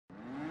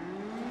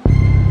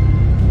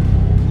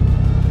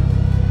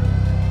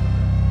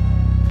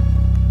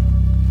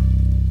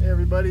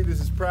everybody,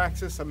 this is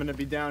Praxis. I'm going to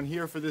be down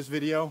here for this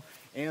video,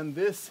 and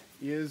this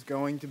is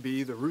going to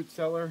be the root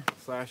cellar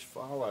slash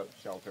fallout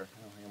shelter.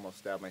 I almost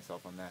stabbed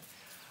myself on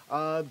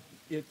that.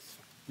 It's,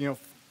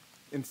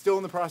 and still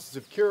in the process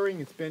of curing.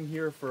 It's been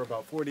here for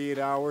about 48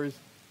 hours.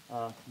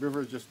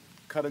 River just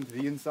cut into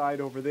the inside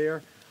over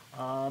there.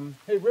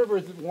 Hey River,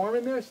 is it warm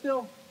in there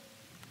still?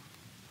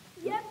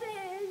 Yep,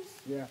 it is.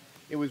 Yeah,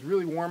 it was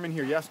really warm in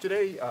here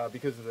yesterday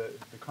because of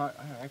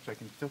actually I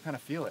can still kind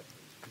of feel it.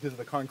 Because of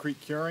the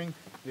concrete curing,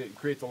 it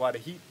creates a lot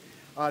of heat.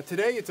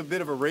 Today it's a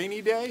bit of a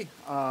rainy day.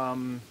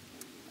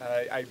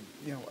 I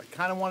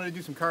kind of wanted to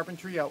do some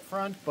carpentry out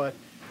front, but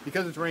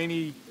because it's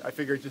rainy, I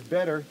figure it's just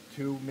better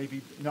to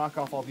maybe knock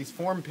off all these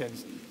form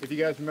pins. If you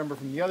guys remember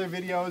from the other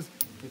videos,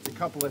 it's a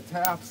couple of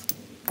taps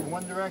in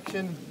one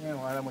direction.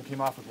 That one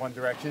came off with one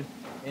direction,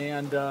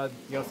 and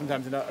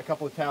sometimes a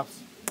couple of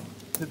taps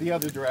to the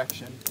other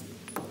direction.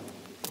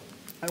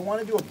 I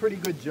want to do a pretty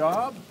good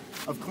job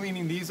of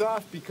cleaning these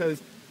off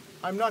because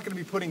I'm not going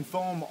to be putting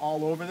foam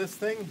all over this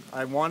thing.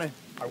 I want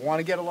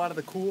to get a lot of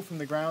the cool from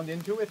the ground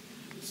into it.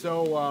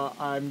 So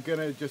I'm going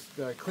to just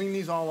clean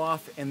these all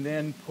off and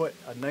then put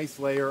a nice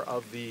layer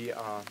of the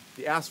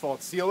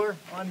asphalt sealer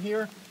on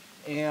here.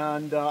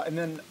 And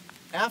then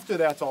after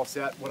that's all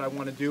set, what I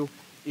want to do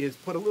is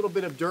put a little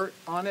bit of dirt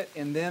on it,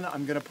 and then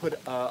I'm going to put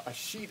a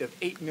sheet of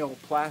 8mm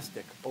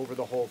plastic over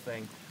the whole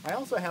thing. I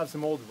also have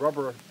some old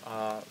rubber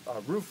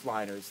roof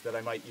liners that I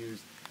might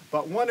use.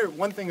 But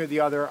one thing or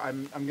the other,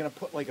 I'm going to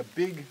put like a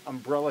big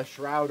umbrella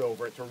shroud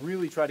over it to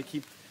really try to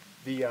keep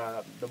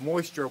the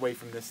moisture away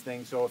from this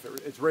thing. So if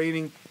it's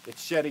raining,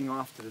 it's shedding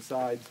off to the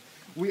sides.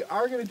 We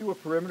are going to do a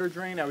perimeter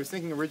drain. I was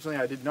thinking originally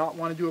I did not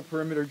want to do a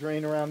perimeter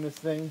drain around this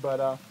thing,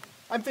 but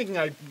I'm thinking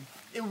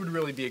it would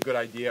really be a good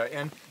idea.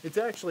 And it's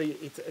actually,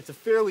 it's a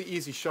fairly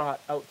easy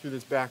shot out through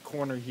this back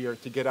corner here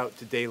to get out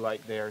to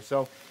daylight there.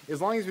 So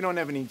as long as we don't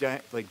have any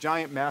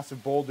giant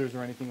massive boulders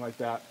or anything like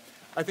that,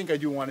 I think I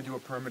do want to do a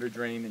perimeter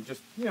drain and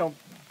just,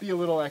 be a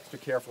little extra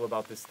careful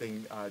about this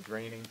thing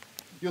draining.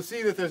 You'll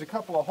see that there's a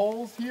couple of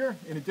holes here.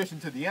 In addition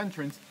to the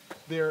entrance,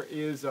 there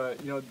is,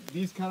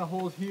 these kind of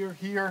holes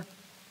here,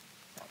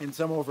 and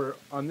some over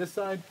on this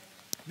side.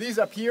 These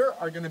up here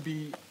are going to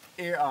be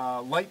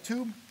light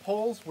tube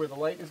holes where the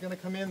light is going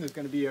to come in. There's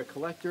going to be a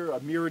collector, a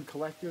mirrored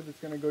collector that's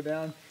going to go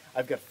down.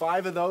 I've got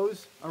 5 of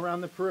those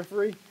around the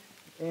periphery.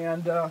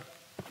 And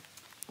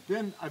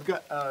then I've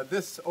got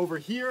this over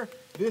here.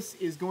 This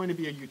is going to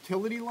be a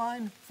utility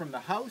line from the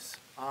house.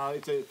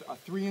 It's a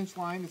 3-inch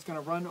line that's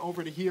going to run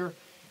over to here,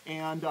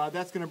 and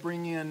that's going to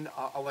bring in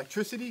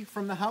electricity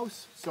from the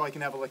house, so I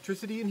can have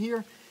electricity in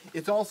here.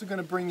 It's also going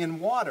to bring in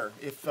water.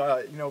 If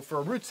for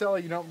a root cellar,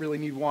 you don't really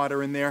need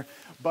water in there,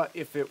 but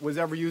if it was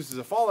ever used as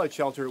a fallout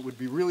shelter, it would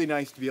be really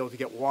nice to be able to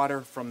get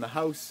water from the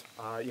house,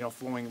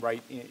 flowing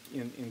right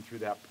in through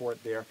that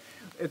port there.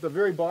 At the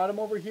very bottom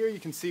over here, you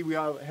can see we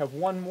have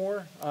one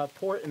more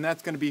port, and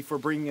that's going to be for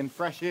bringing in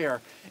fresh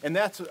air, and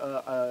that's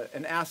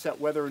an asset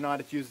whether or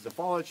not it's used as a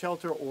fallout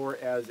shelter or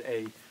as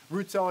a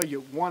root cellar.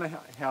 You want to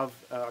have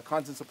a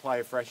constant supply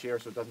of fresh air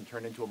so it doesn't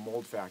turn into a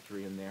mold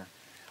factory in there.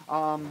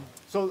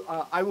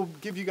 I will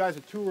give you guys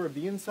a tour of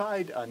the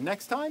inside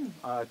next time.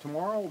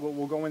 Tomorrow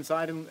we'll go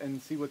inside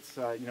and see what's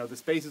the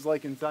space is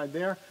like inside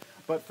there.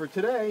 But for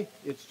today,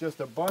 it's just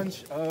a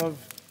bunch of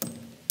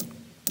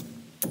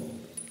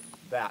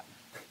that.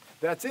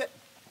 That's it.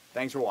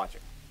 Thanks for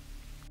watching.